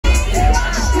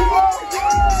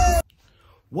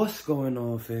What's going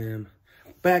on, fam?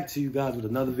 Back to you guys with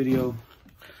another video.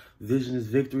 Vision is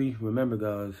victory. Remember,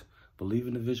 guys, believe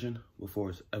in the vision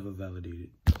before it's ever validated.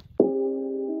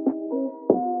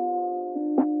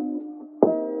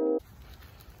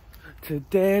 To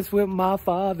dance with my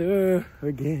father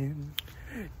again.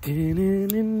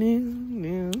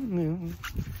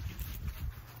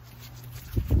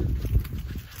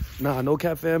 Nah, no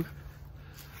cap, fam.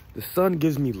 The sun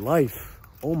gives me life.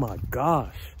 Oh my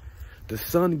gosh. The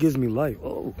sun gives me life.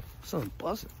 Oh, sun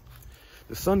busting.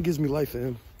 The sun gives me life,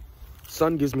 fam.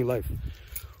 Sun gives me life.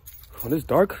 When it's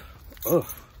dark, ugh.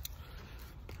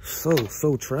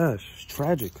 So trash. It's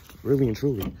tragic, really and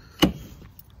truly.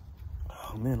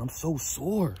 Oh man, I'm so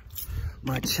sore.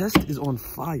 My chest is on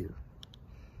fire.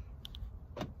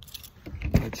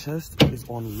 My chest is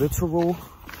on literal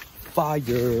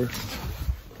fire.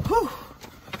 Whew.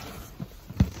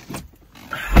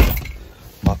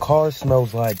 My car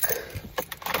smells like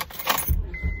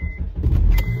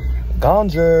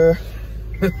ganja.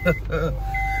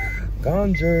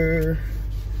 Ganja.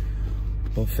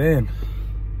 But fam,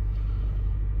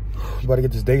 we about to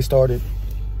get this day started.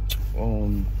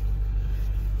 You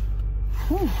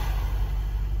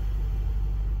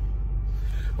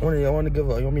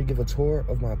want me to give a tour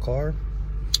of my car?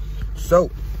 So,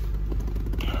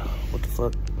 what the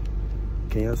fuck?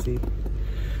 Can y'all see?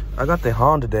 I got the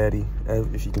Honda daddy,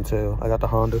 if you can tell. I got the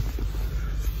Honda.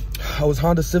 I was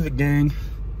Honda Civic gang.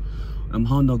 I'm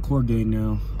Honda Accord gang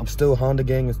now. I'm still Honda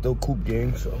gang and still Coupe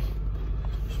gang, so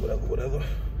whatever.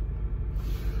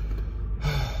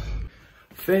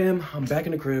 Fam, I'm back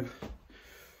in the crib.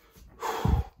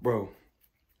 Bro,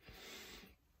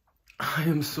 I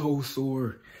am so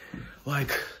sore.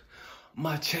 Like,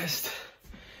 my chest,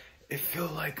 it feel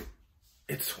like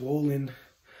it's swollen.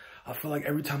 I feel like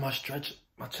every time I stretch,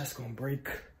 my chest gonna break.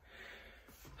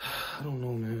 I don't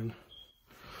know, man.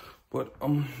 But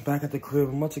I'm back at the crib.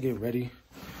 I'm about to get ready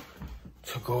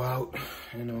to go out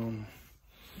and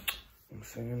I'm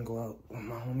saying go out with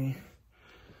my homie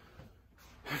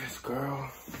and this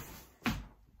girl.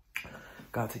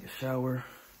 Gotta take a shower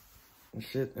and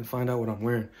shit and find out what I'm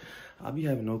wearing. I'll be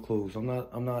having no clothes. I'm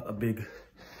not a big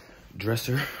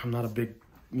dresser. I'm not a big,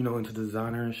 into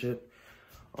designer and shit.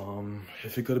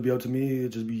 If it could be up to me,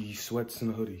 it'd just be sweats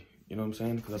and a hoodie. You know what I'm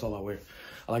saying? Because that's all I wear.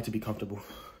 I like to be comfortable.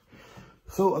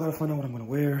 So I gotta find out what I'm gonna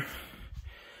wear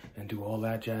and do all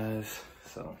that jazz.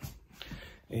 So,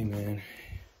 hey man,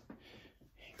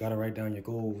 you gotta write down your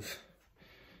goals.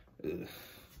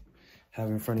 Have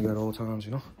it in front of you at all times,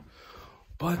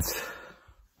 But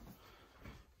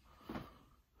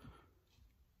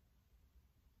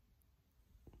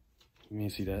you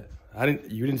didn't see that.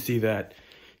 You didn't see that.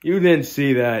 You didn't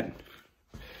see that.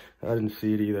 I didn't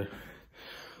see it either.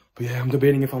 But yeah, I'm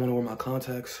debating if I want to wear my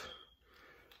contacts.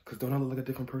 Cause don't I look like a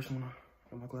different person when I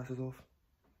have my glasses off?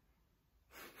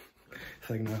 It's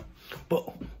like, nah.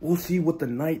 But we'll see what the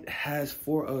night has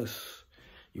for us.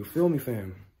 You feel me,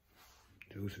 fam?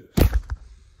 Deuces.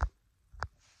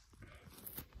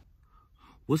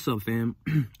 What's up, fam?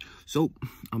 So,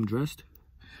 I'm dressed.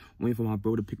 Waiting for my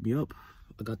bro to pick me up.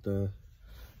 I got the...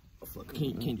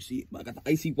 Can't you see it? I got the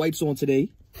icy whites on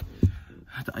today.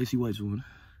 I got the icy whites on.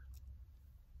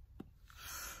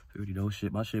 You already know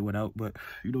shit. My shit went out, but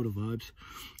you know the vibes.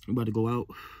 I'm about to go out.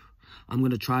 I'm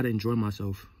going to try to enjoy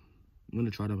myself. I'm going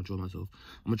to try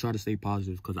to stay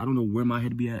positive because I don't know where my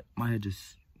head be at. My head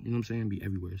just, be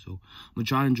everywhere. So I'm going to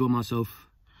try to enjoy myself.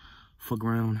 Fuck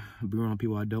around. Be around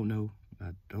people I don't know.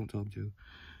 I don't talk to.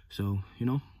 So,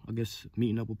 I guess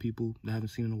meeting up with people that I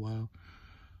haven't seen in a while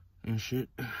and shit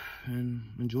and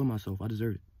enjoy myself. I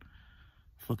deserve it.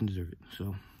 Fucking deserve it.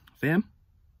 So, fam.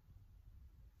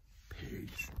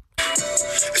 Peace.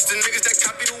 It's the niggas that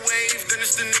copy the wave, then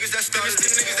it's the niggas that started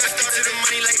the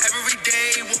money like every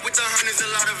day. Walk with the hundreds, a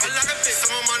lot of it.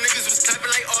 Some of my niggas was typing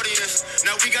like audience.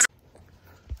 Now we got.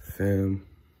 Fam,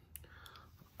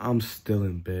 I'm still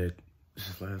in bed. This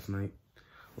is last night.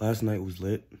 Last night was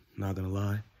lit, not gonna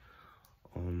lie.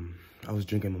 I was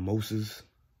drinking mimosas.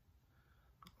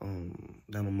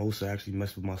 That mimosa actually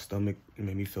messed with my stomach and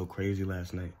made me feel crazy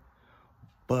last night.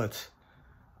 But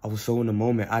I was so in the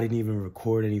moment, I didn't even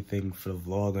record anything for the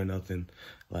vlog or nothing.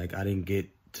 Like, I didn't get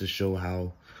to show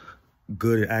how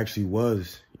good it actually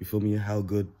was. You feel me? How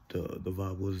good the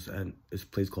vibe was at this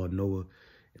place called Noah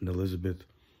in Elizabeth.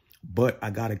 But I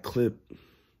got a clip,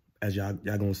 as y'all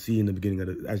gonna see in the beginning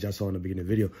of as y'all saw in the beginning of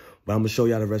the video. But I'm gonna show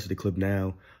y'all the rest of the clip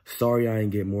now. Sorry I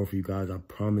ain't get more for you guys. I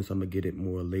promise I'm gonna get it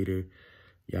more later.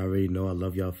 Y'all already know I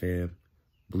love y'all, fam.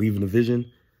 Believe in the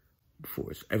vision before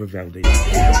it's ever validated.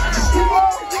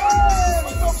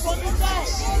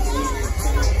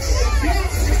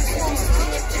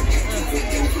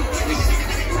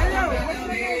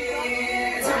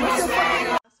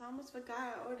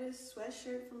 this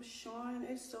sweatshirt from Sean.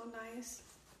 It's so nice.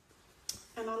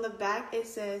 And on the back it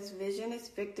says, vision is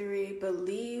victory.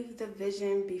 Believe the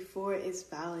vision before it's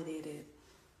validated.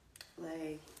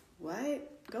 Like, what?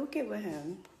 Go get with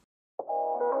him.